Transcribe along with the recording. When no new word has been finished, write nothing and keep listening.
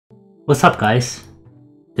What's up, guys?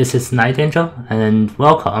 This is Night Angel, and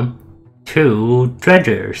welcome to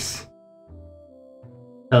Dredgers.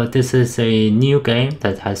 So this is a new game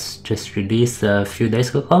that has just released a few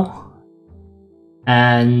days ago,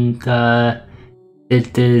 and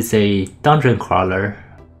it is a dungeon crawler.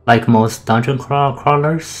 Like most dungeon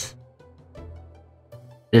crawlers,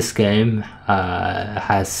 this game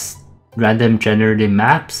has random generated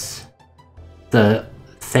maps. The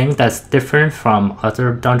thing that's different from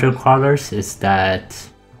other dungeon crawlers is that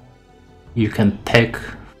you can pick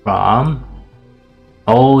from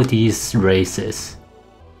all these races.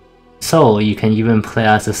 So you can even play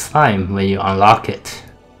as a slime when you unlock it.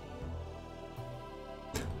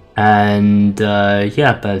 And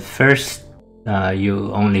yeah, but first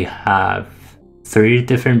you only have 3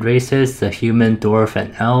 different races: the human, dwarf,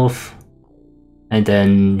 and elf. And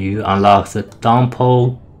then you unlock the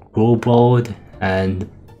Downpole, Roguelite, and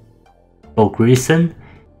Berserker-Summoner.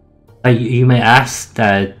 You may ask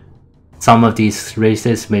that some of these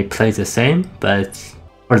races may play the same, but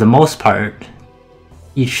for the most part,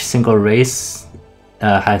 each single race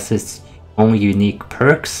has its own unique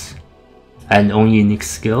perks and own unique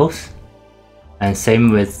skills, and same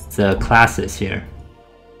with the classes here.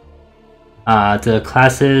 The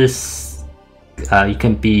classes,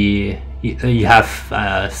 you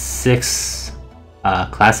have 6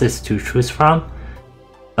 classes to choose from,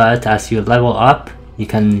 but as you level up, you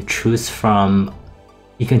can choose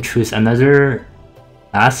another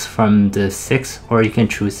class from the 6, or you can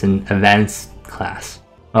choose an advanced class.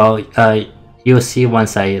 Well, you'll see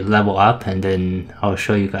once I level up, and then I'll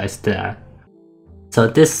show you guys that. So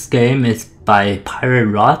this game is by Pirate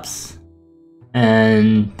Robs,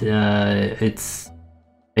 and it's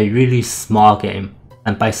a really small game.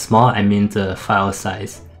 And by small, I mean the file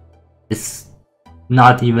size. It's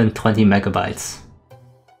not even 20 megabytes.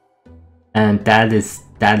 And that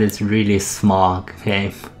is really small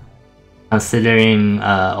game, considering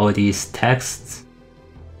all these texts.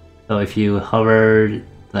 So if you hover,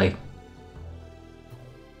 like,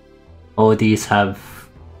 all these have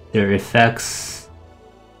their effects,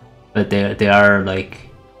 but they are like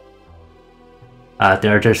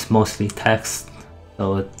they're just mostly text,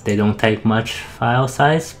 so they don't take much file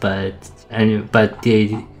size. But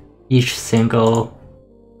each single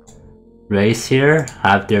race here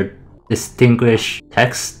have their distinguished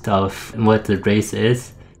text of what the race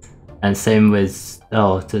is, and same with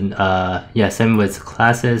same with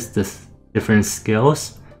classes, the different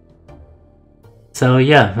skills. So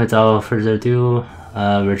yeah, without further ado,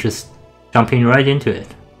 we're just jumping right into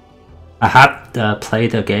it. I have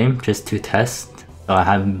played the game just to test, so I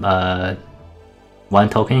have 1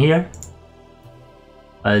 token here.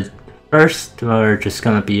 But first, we're just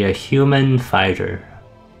gonna be a human fighter,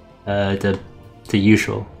 the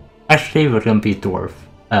usual. Actually, we're gonna be dwarf.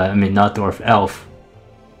 Not dwarf, elf.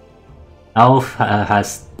 Elf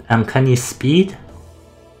has uncanny speed,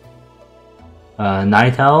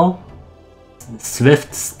 night owl,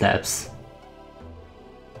 swift steps,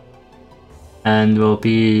 and we'll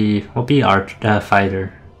be our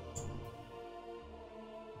fighter.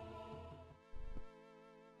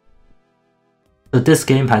 So this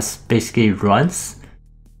game has basically runs.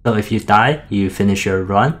 So if you die, you finish your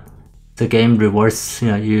run. The game rewards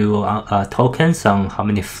you tokens on how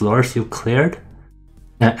many floors you cleared,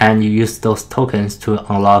 and you use those tokens to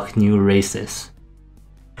unlock new races.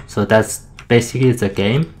 So that's basically the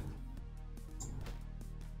game.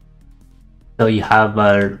 So you have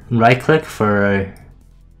a right click for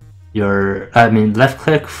your, left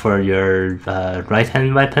click for your right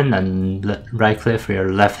hand weapon, and right click for your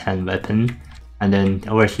left hand weapon. And then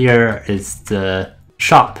over here is the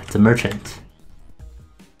shop, the merchant.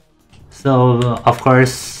 So of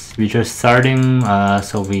course we're just starting,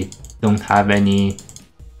 so we don't have any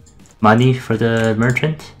money for the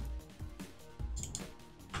merchant.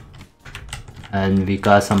 And we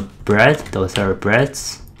got some bread, those are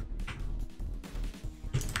breads.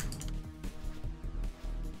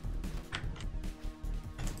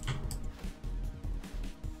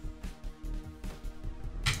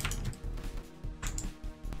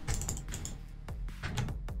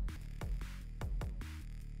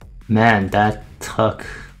 Man, that took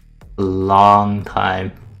a long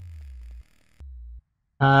time.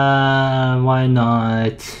 Why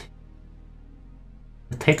not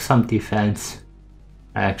take some defense,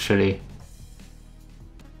 actually.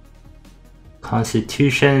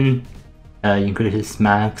 Constitution increases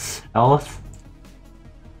max health.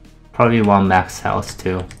 Probably want max health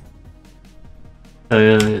too.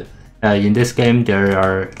 So in this game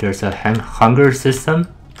there's a hunger system.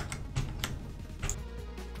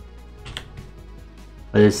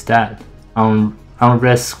 What is that? On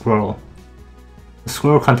unread scroll. A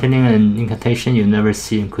scroll containing an incantation you've never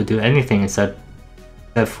seen could do anything except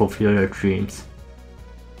fulfill your dreams.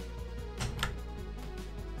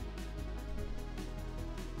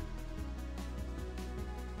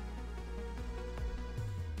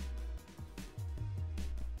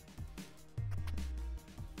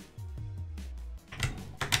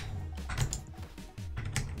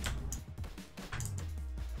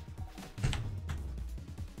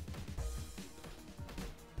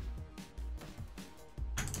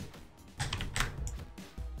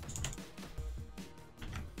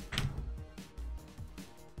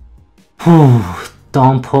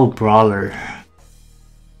 Dawnpole Brawler.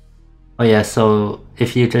 Oh yeah, so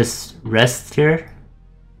if you just rest here,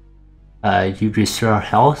 you restore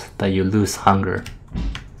health, but you lose hunger.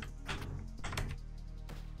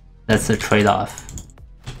 That's a trade-off.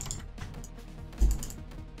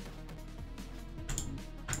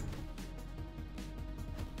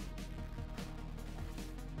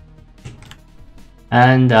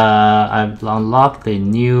 And I've unlocked a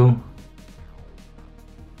new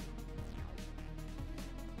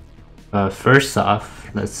first off,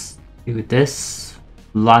 let's do this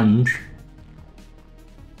lunge.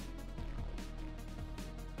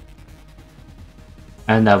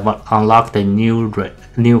 And I've unlocked a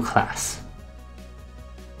new class.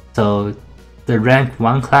 So the rank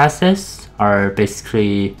 1 classes are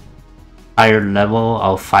basically higher level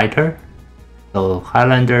of fighter. So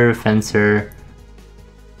Highlander, Fencer,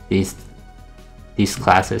 these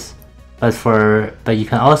classes. But you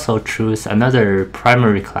can also choose another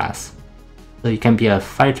primary class. So you can be a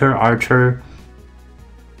fighter, archer,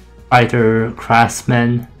 fighter,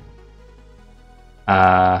 craftsman,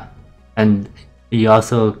 and you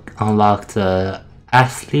also unlock the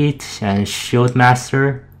athlete and shield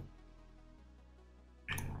master.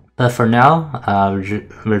 But for now,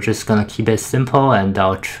 we're just gonna keep it simple, and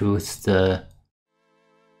I'll choose the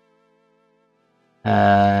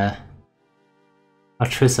I'll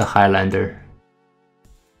choose a Highlander.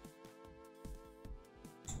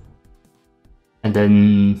 And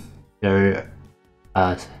then there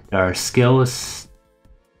are skills.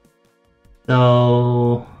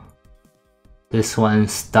 So this one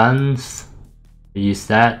stuns. Use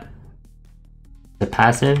that. The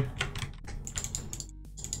passive.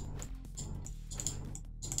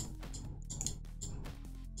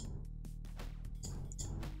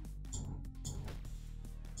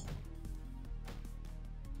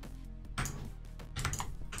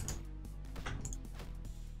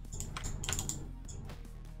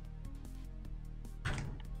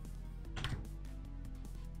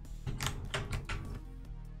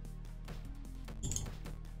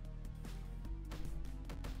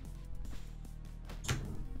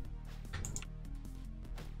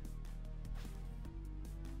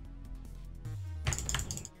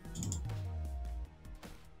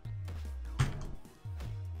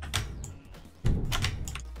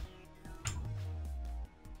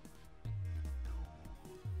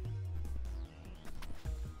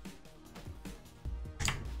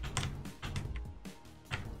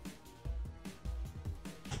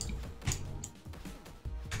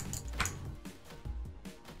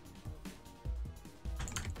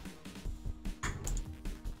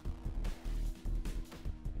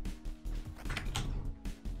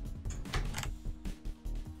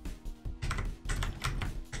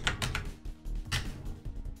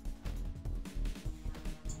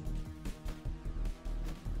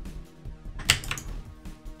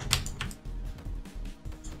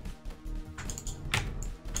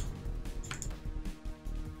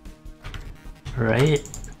 Right.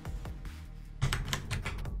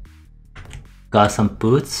 Got some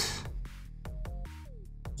boots.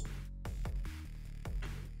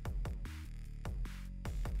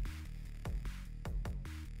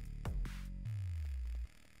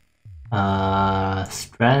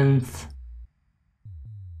 Strength,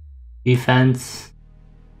 defense.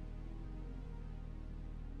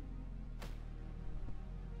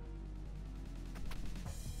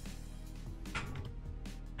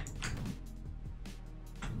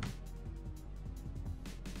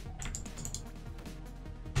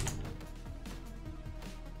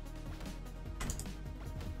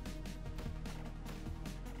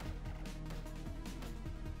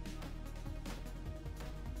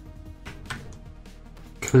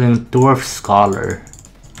 Killing Dwarf Scholar.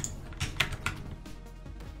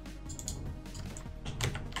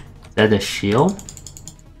 Is that a shield?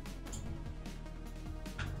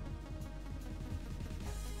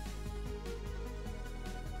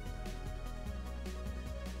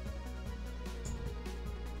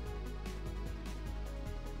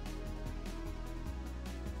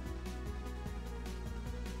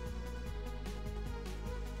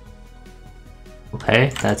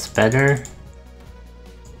 Okay, that's better.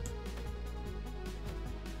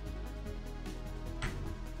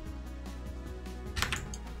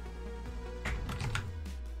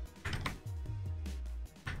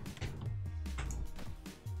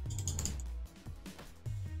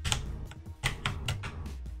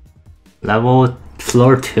 Level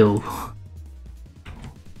floor 2.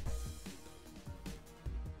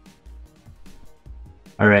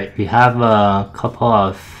 Alright, we have a couple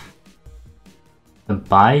of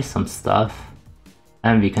buy some stuff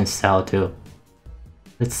and we can sell too.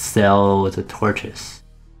 Let's sell the torches.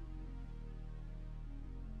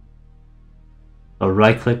 So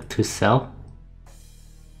right click to sell.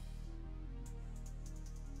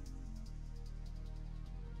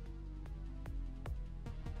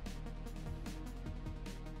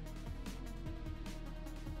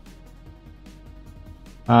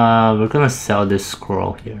 We're gonna sell this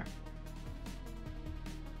scroll here.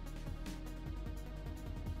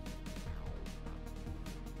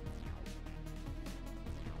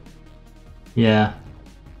 Yeah.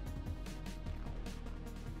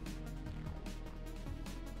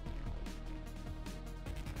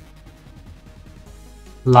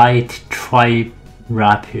 Light tribe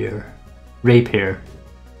rapier.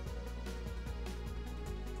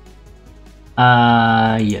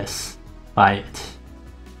 Yes. Buy it.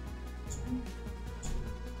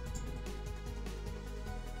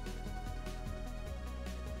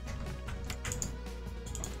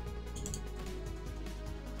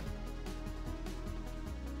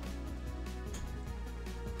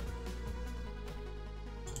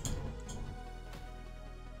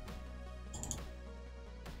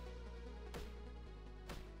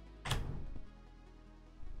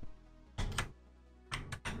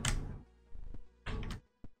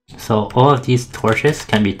 So all of these torches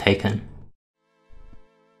can be taken.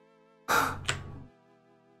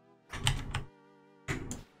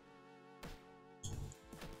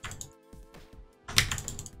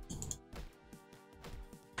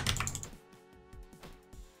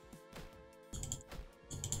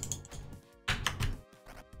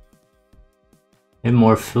 And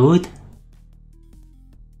more food.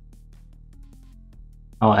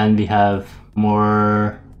 Oh, and we have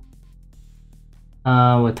more.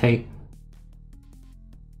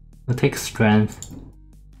 We'll take strength.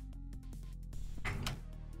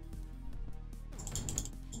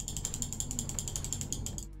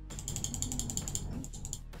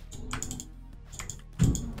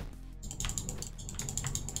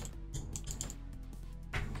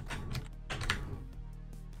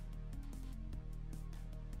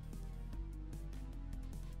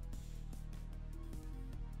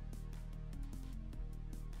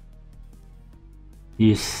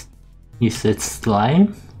 You said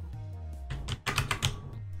slime?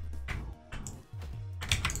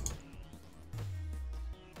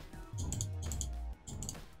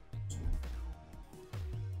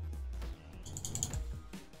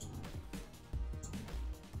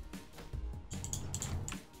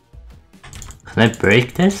 Can I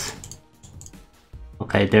break this?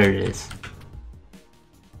 Okay, there it is.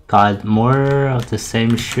 Got more of the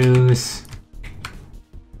same shoes.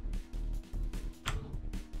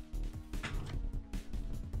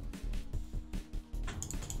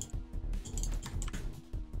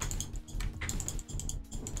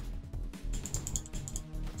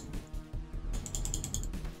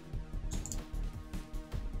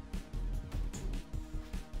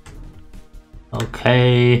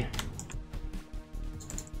 Okay.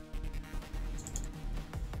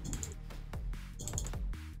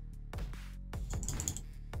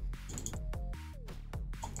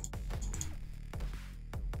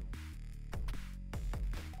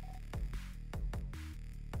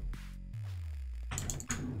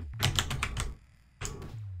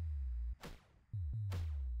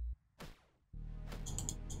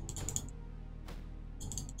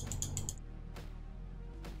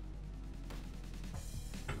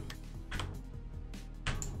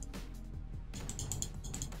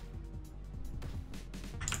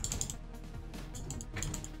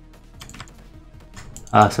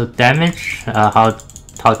 So damage, how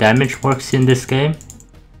damage works in this game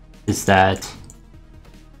is that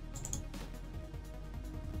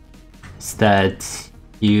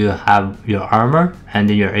you have your armor and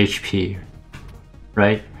then your HP,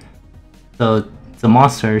 right? So the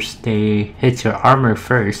monsters, they hit your armor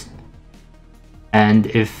first, and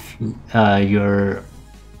if your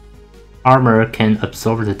armor can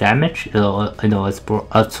absorb the damage, it'll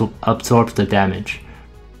absorb the damage.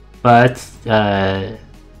 But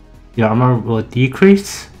your armor will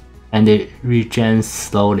decrease and it regens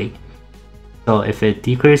slowly. So if it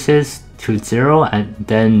decreases to 0 and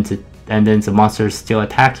then and then the monsters still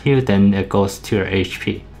attack you, then it goes to your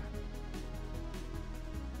HP.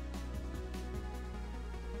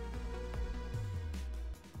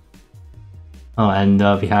 Oh, and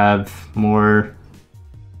we have more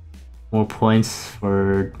points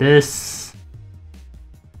for this.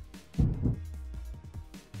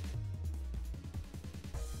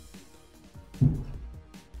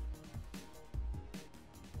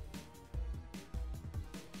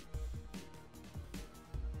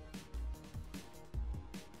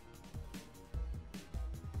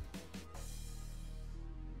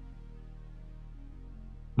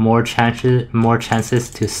 More chances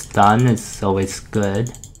to stun is always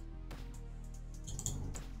good.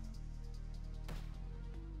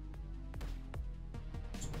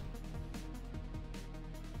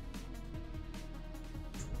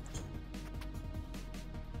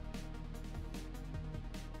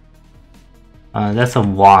 That's a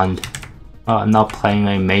wand. Oh, I'm not playing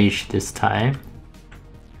a mage this time.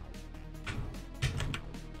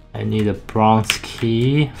 I need a bronze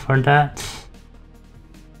key for that.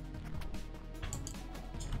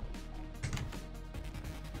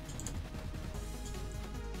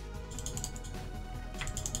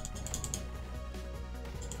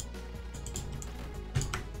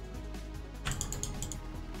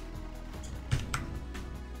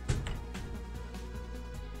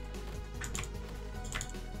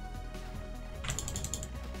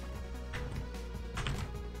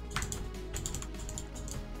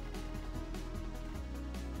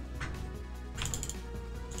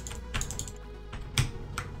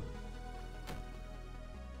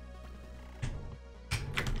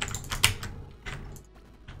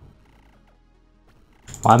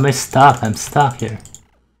 Why am I stuck? I'm stuck here.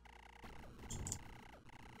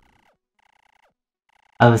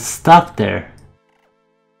 I was stuck there.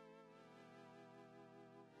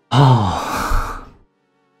 Oh.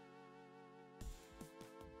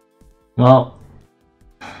 Well,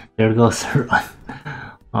 there goes the run.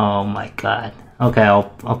 Oh my god. Okay,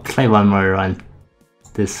 I'll play one more run.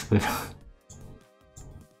 This with.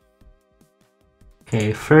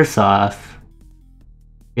 Okay, first off,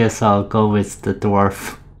 guess I'll go with the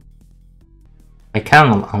dwarf. I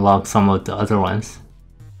can unlock some of the other ones,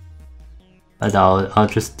 but I'll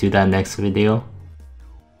just do that next video.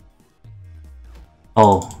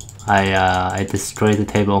 Oh, I destroyed the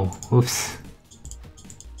table. Oops.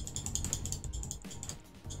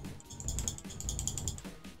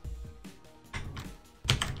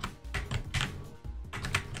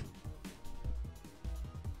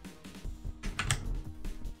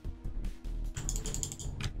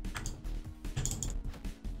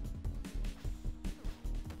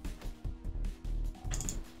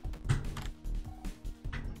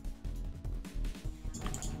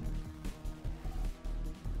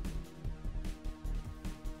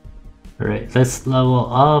 Alright, let's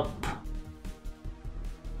level up.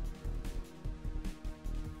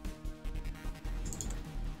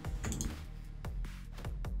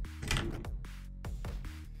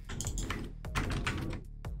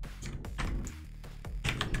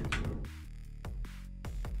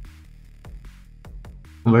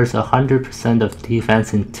 Where's 100% of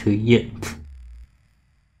defense into it?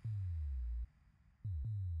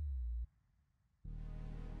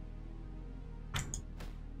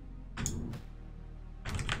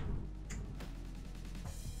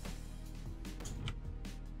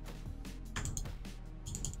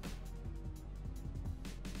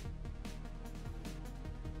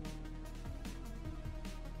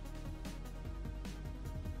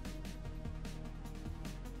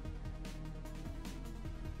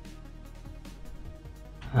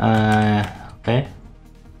 Okay.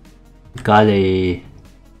 Got a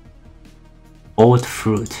old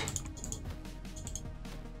fruit.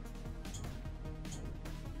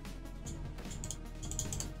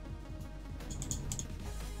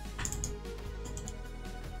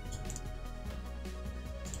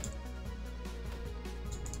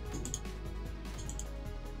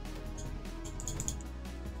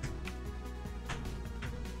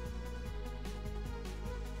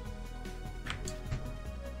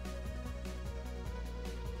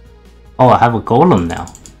 Oh, I have a golem now.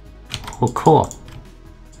 Oh, cool.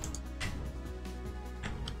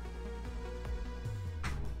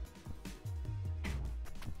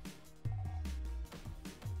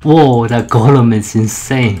 Whoa, that golem is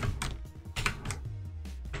insane.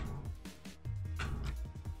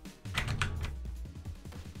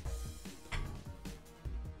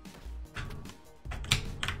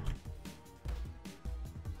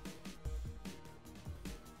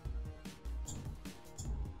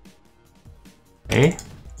 Okay,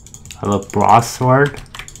 I have a broadsword.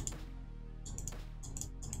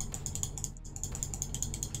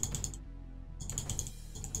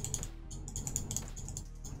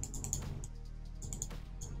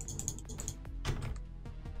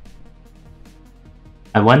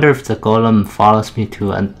 wonder if the golem follows me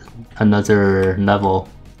to another level.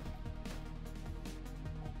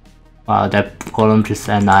 Wow, that golem just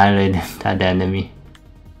annihilated that enemy.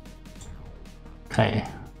 Okay,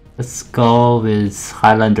 let's go with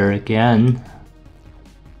Highlander again.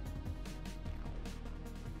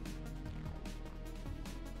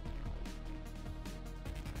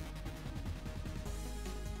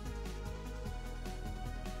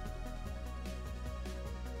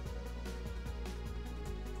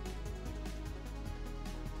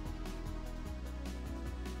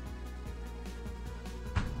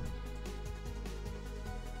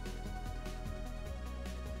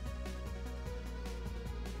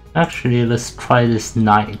 Actually, let's try this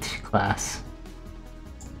knight class.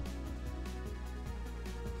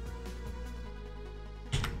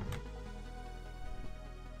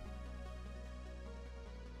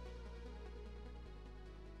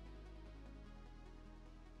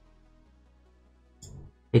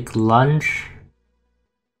 Take lunge,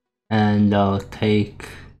 and I'll take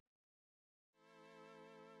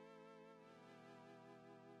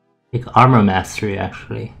armor mastery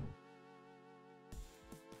actually.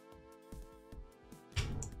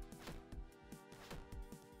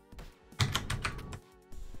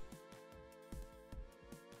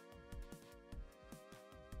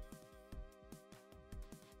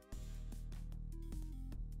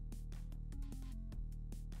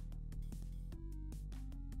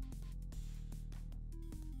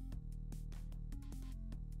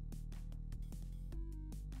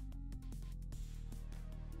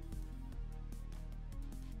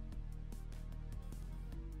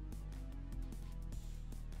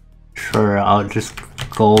 Sure, I'll just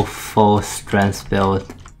go full strength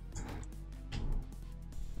build.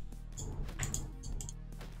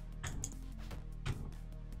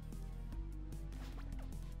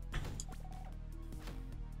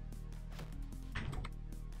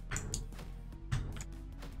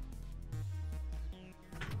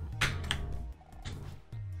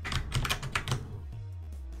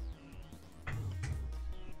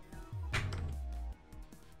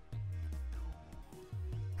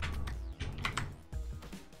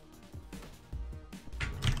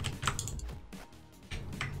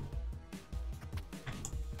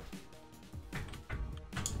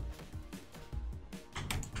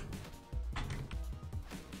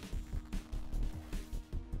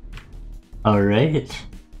 Alright.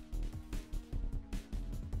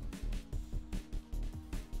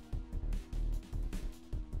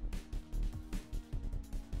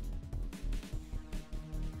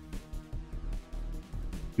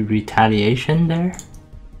 Retaliation there?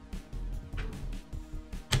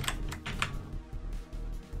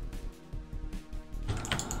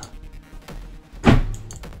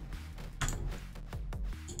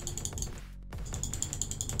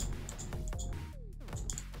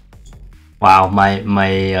 Wow, my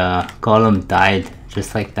golem died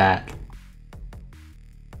just like that.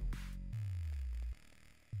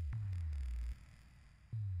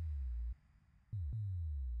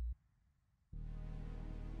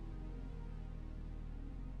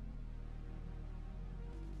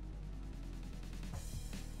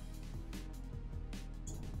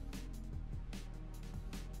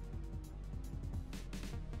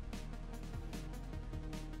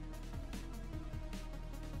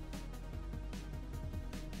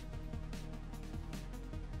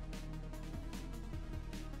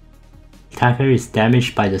 Attacker is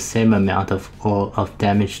damaged by the same amount of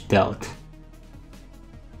damage dealt.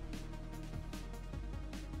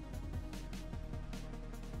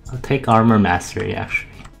 I'll take armor mastery actually.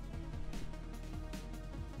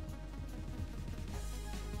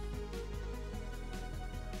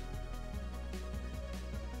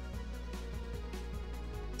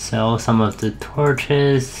 Sell some of the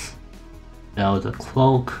torches, sell the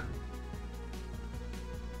cloak.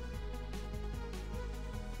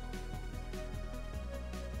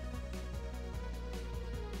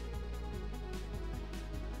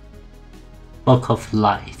 Book of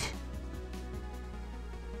Light.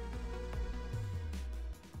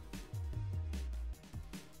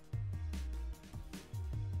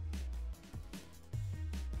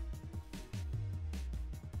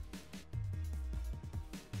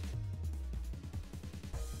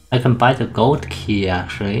 I can buy the gold key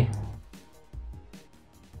actually.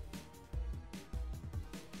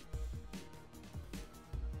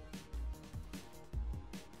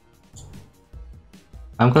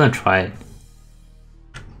 I'm gonna try it.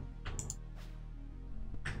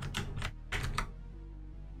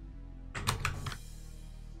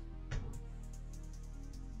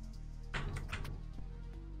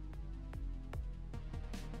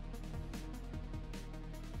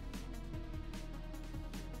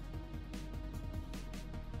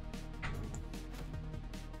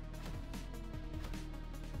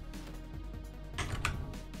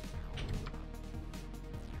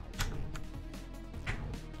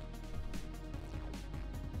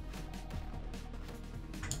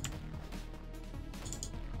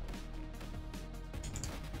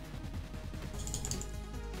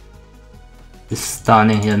 Just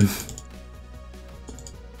stunning him.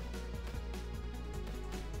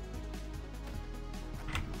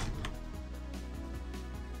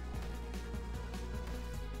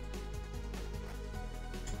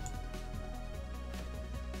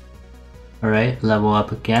 Alright, level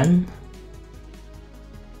up again.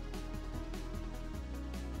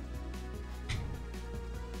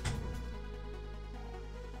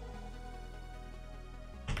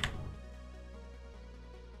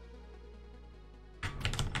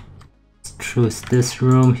 Choose this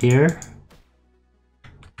room here.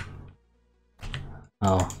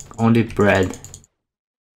 Oh, only bread.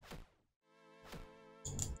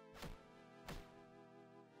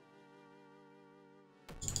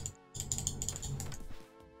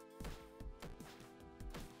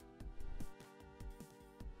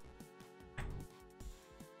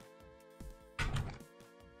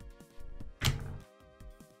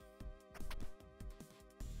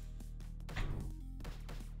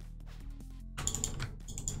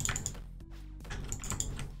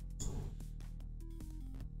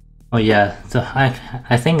 Oh yeah, so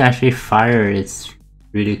I think actually fire is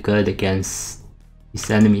really good against these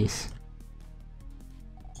enemies.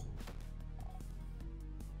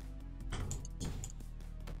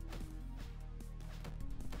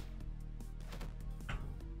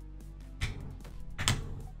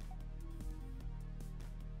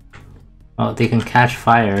 Oh, they can catch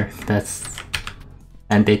fire,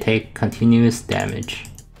 and they take continuous damage.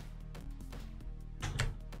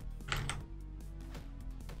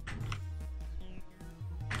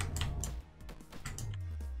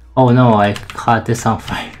 Oh no, I caught this on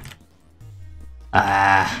fire.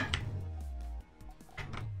 Ah.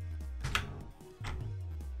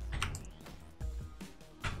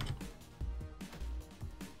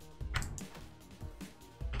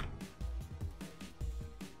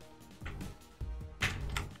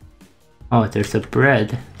 Oh, there's a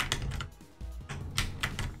bread.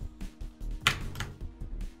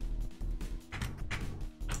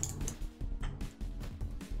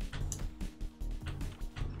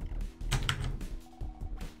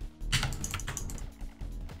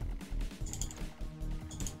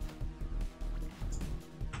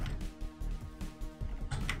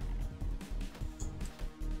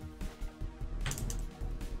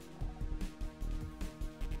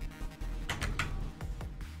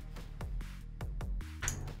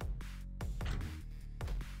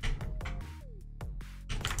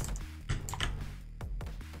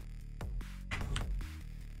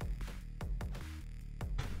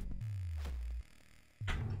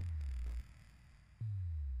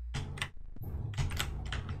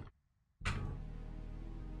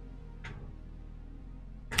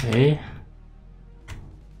 Okay.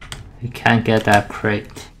 We can't get that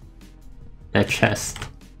crate. That chest.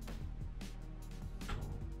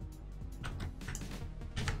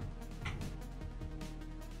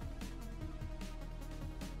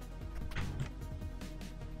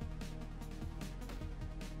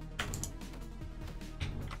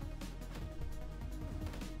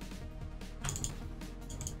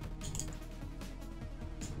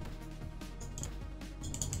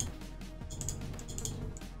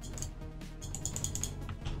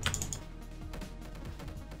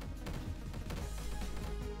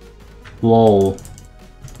 Whoa.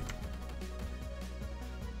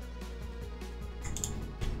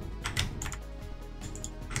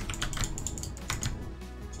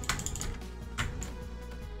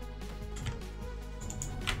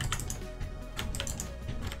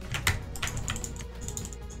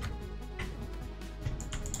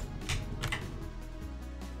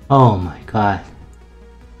 Oh my god.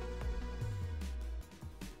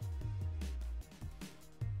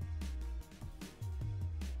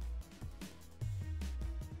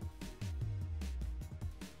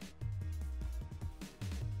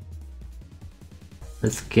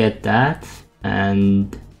 Let's get that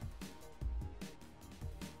and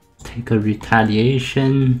take a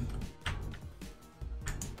retaliation.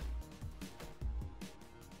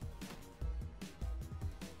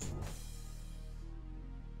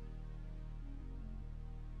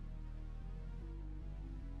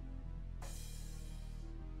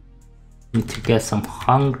 Need to get some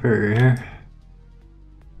hunger.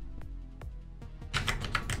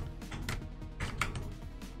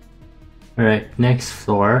 Alright, next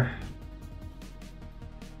floor.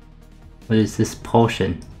 What is this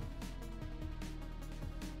potion?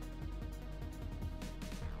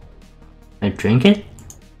 I drink it?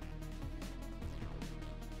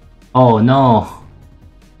 Oh no!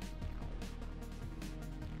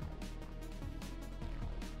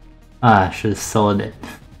 Ah, I should have sold it.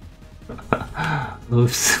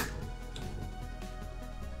 Oops.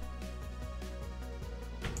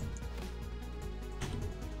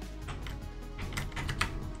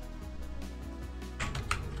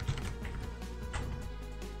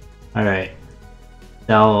 Alright.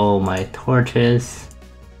 Sell my torches.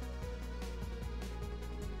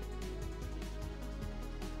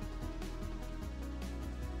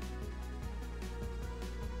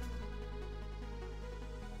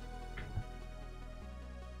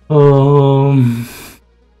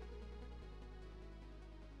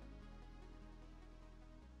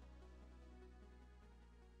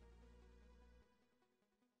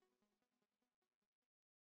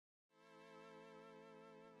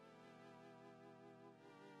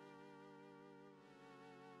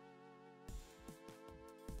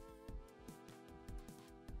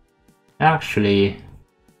 Actually,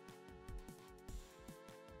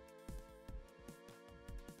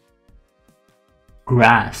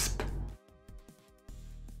 grasp.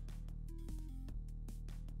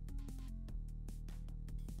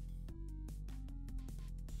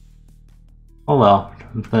 Oh well,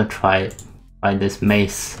 I'm gonna try this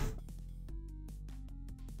mace.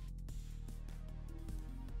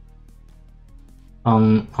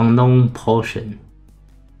 Unknown potion.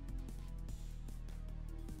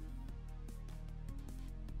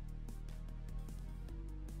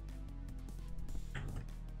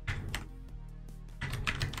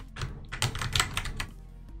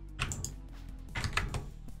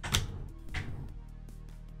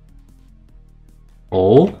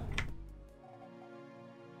 Oh?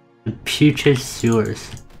 The putrid sewers.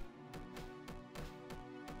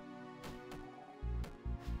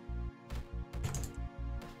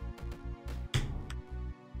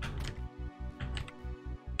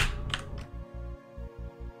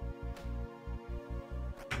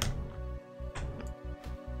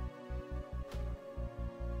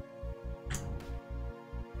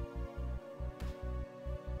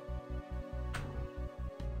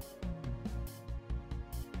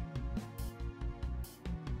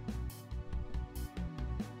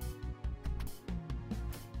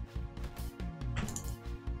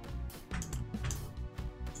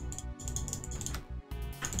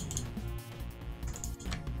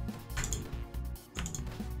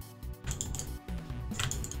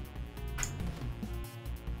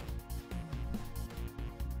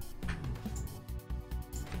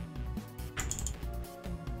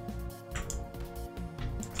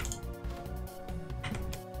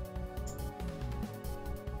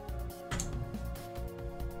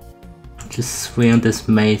 Just swing this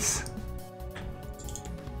mace.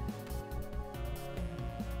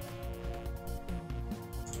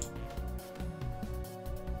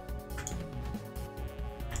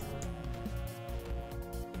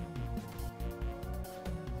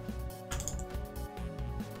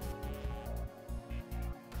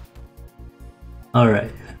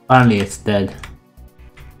 Alright, finally it's dead.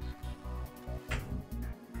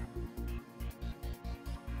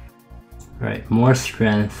 Right, more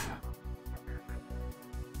strength.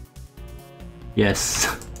 Yes,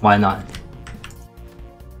 why not?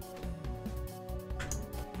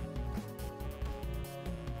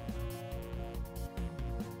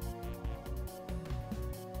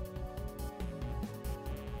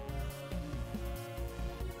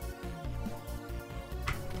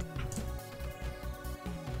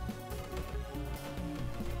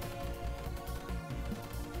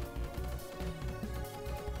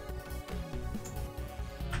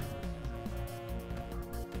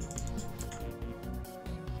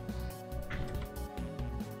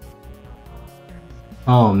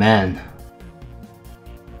 Oh man.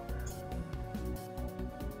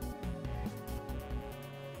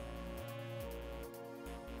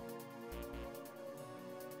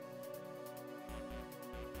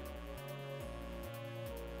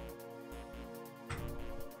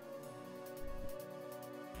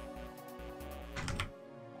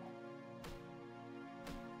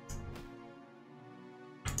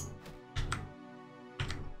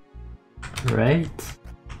 Right?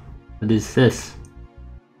 What is this?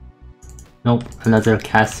 Nope, another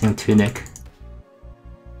casting tunic.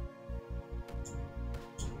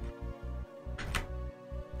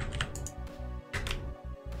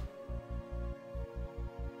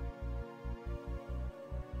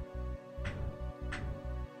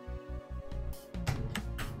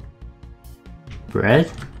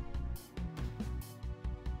 Bread?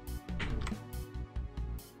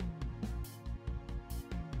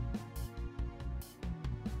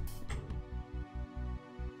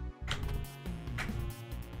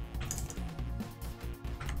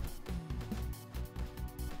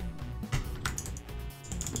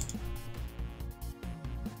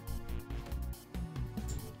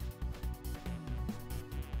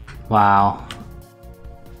 Wow.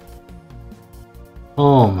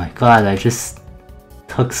 Oh my god, I just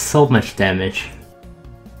took so much damage.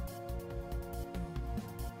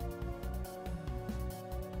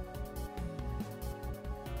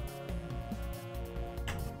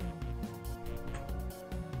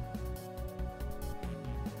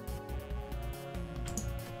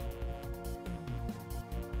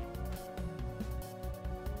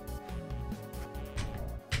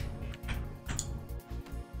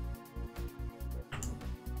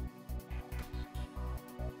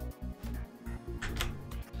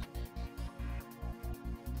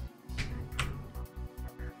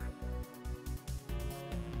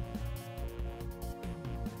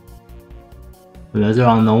 Another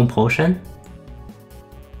unknown potion?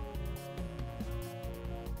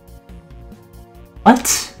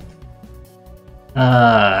 What?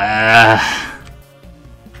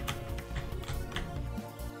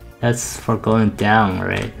 That's for going down,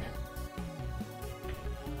 right?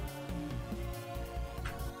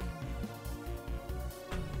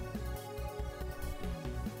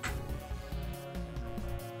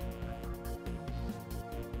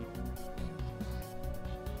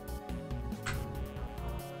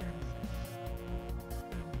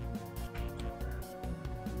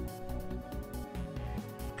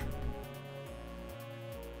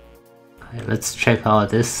 Okay, let's check out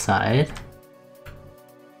this side.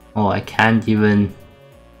 Oh, I can't even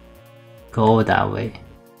go that way.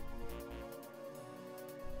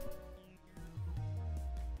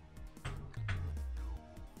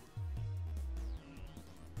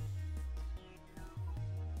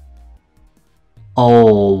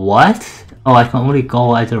 Oh, what? Oh, I can only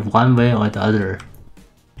go either one way or the other.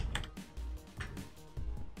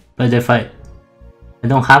 But if I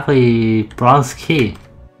don't have a bronze key.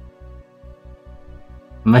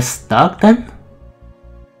 Am I stuck then?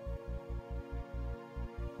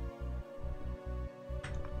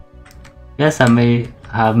 Yes, I may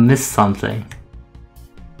have missed something.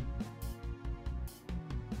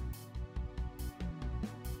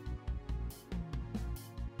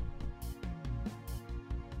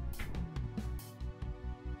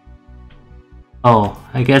 Oh,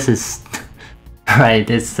 I guess it's right,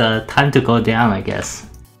 it's time to go down, I guess.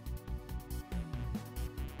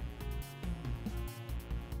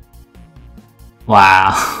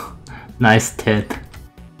 Wow, nice tip.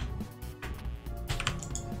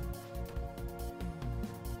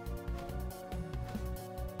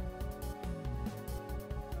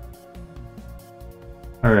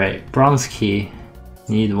 Alright, bronze key.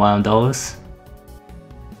 Need one of those.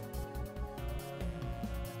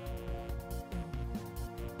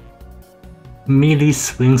 Melee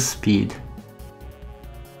swing speed.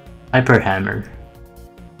 Hyper hammer.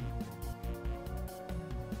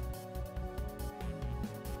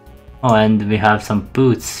 Oh, and we have some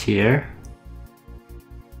boots here.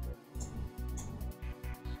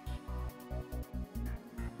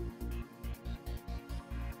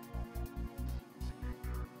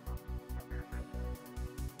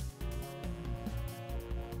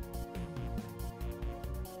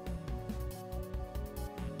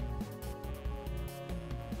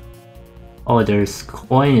 Oh, there's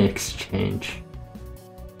coin exchange.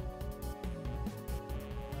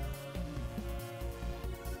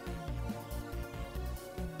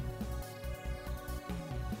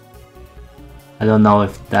 I don't know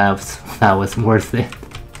if that was worth it.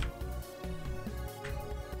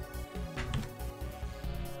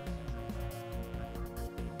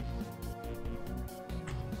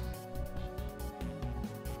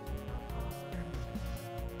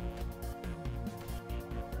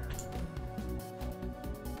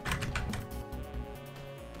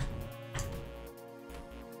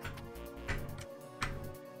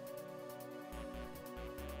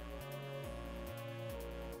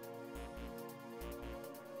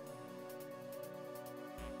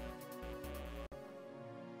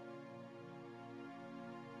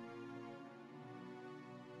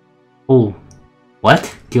 Oh,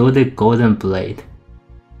 what? Gilded golden blade.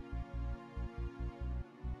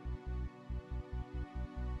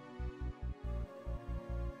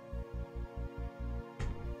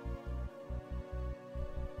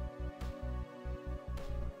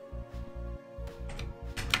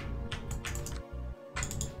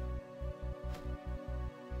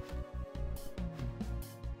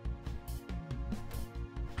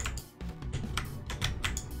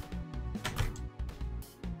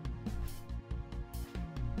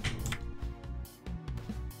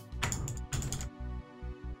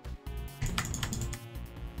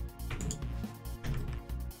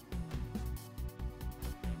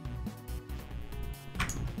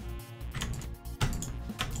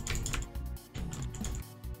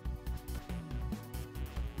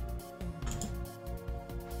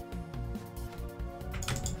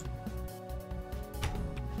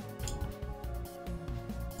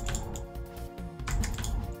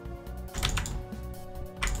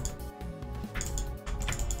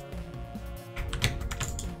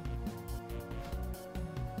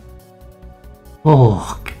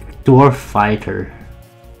 Oh, dwarf fighter.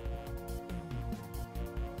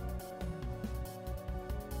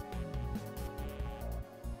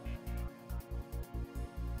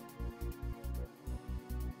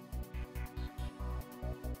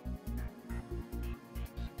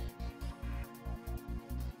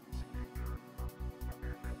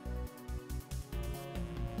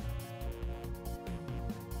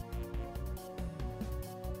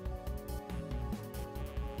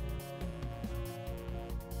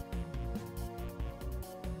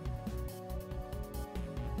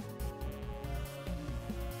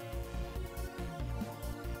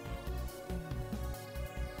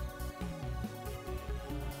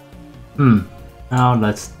 Now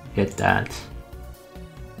let's get that.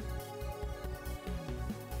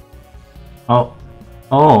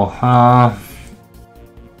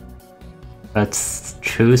 Let's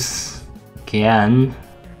choose again.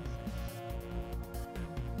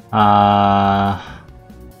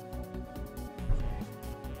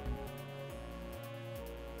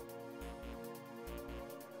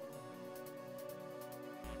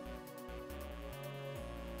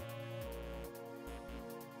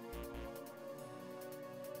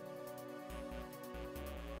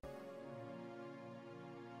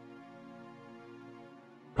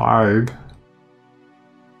 Bard.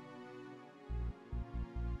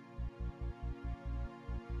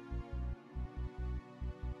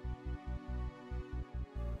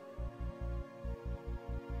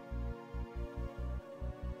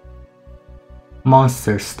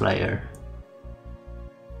 Monster Slayer.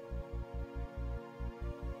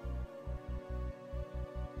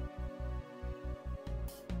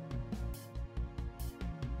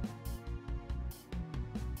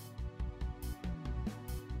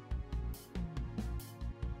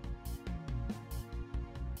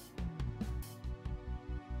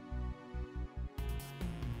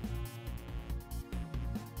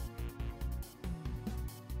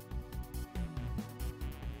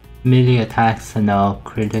 Melee attacks are now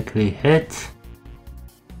critically hit.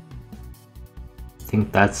 I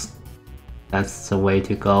think that's the way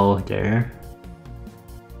to go there.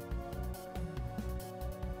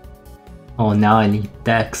 Oh, now I need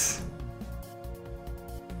Dex.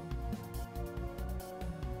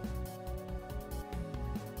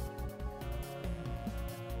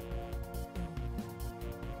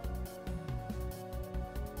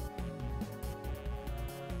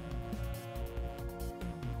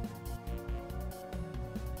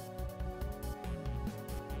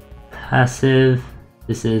 Passive,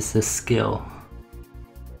 this is a skill.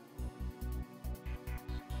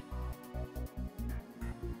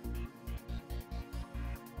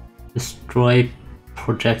 Destroy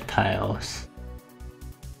projectiles.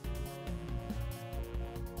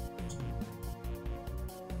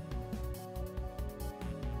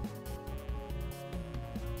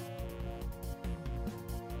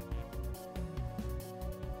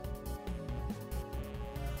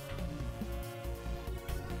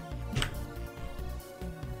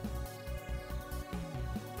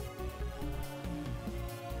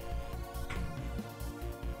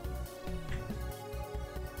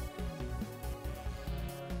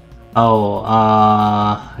 Oh,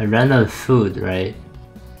 I ran out of food, right?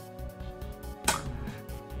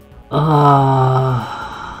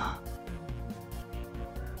 Oh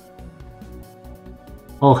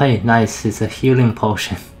hey, nice, it's a healing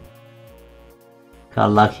potion.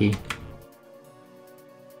 Got lucky.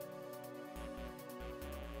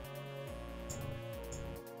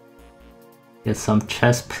 Get some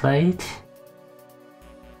chest plate.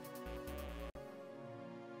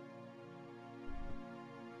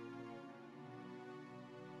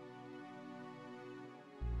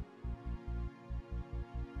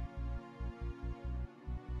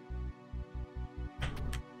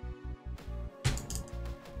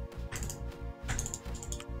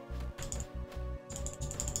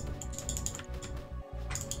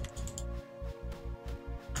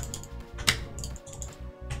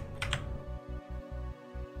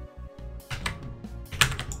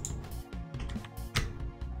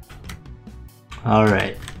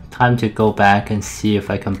 Alright, time to go back and see if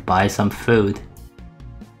I can buy some food.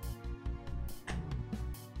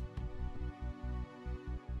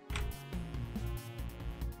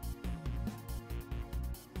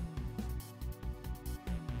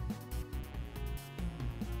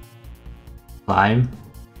 Climb?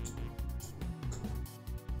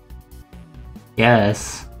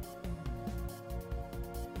 Yes.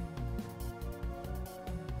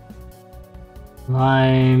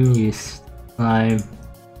 Climb, use climb.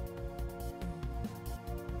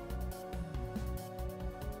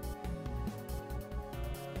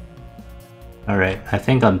 Alright, I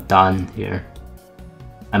think I'm done here.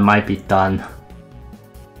 I might be done.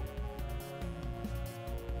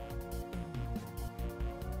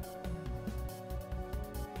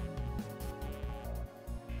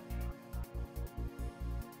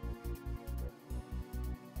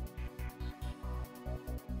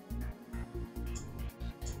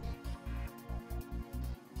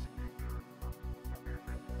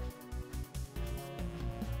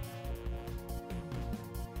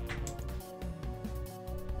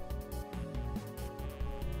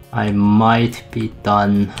 I might be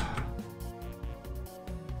done.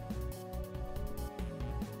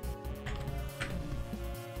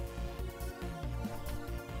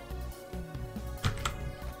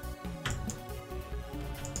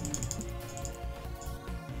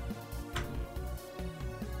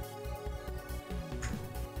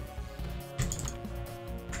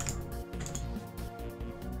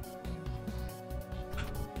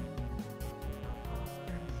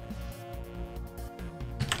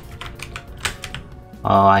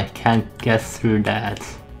 Oh, I can't get through that.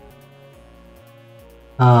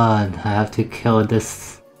 I have to kill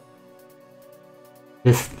this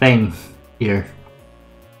thing here.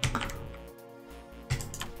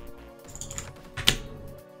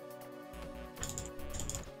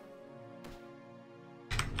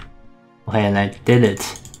 Okay, and I did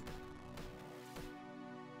it.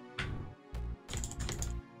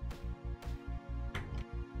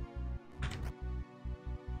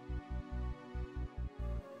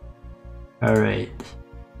 Alright.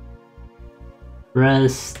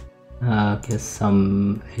 Rest. Get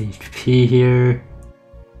some HP here.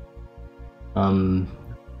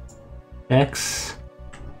 X.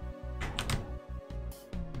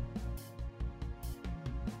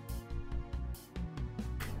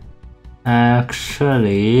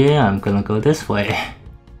 Actually, I'm gonna go this way.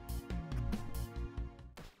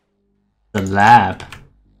 The lab.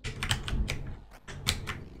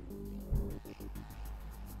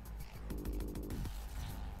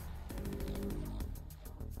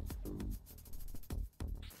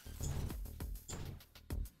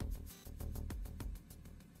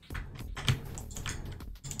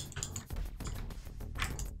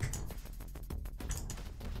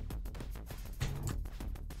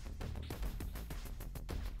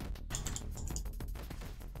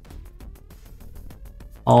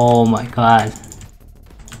 Oh my god.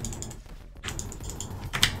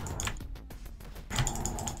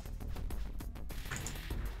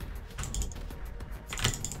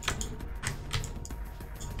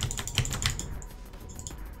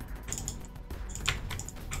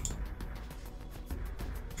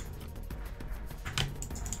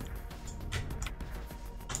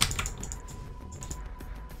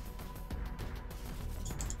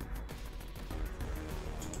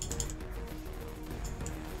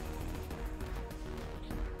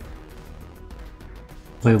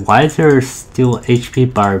 Wait, why is there still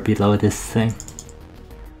HP bar below this thing?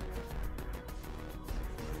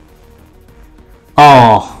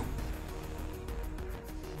 Oh!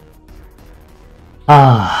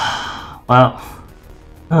 Well,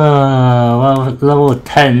 level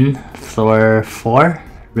 10, floor 4,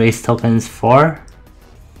 race tokens 4.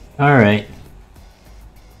 Alright.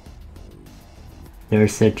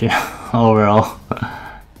 There's such a overall,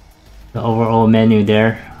 the overall menu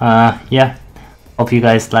there. Yeah. Hope you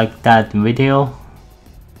guys liked that video.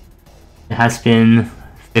 It has been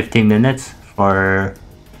 15 minutes for,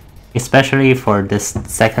 especially for this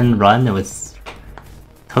second run. It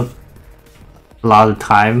took a lot of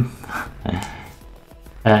time,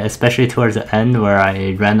 especially towards the end where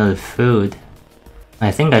I ran out of food.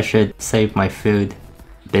 I think I should save my food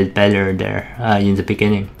a bit better there in the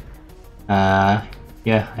beginning.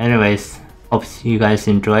 Yeah. Anyways, hope you guys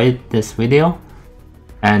enjoyed this video.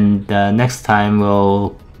 And next time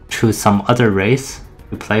we'll choose some other race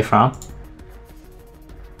to play from.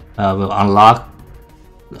 We'll unlock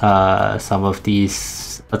some of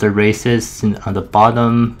these other races on the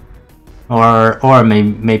bottom, or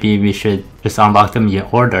maybe we should just unlock them in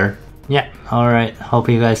order. Yeah, alright, hope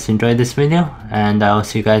you guys enjoyed this video, and I'll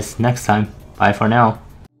see you guys next time. Bye for now.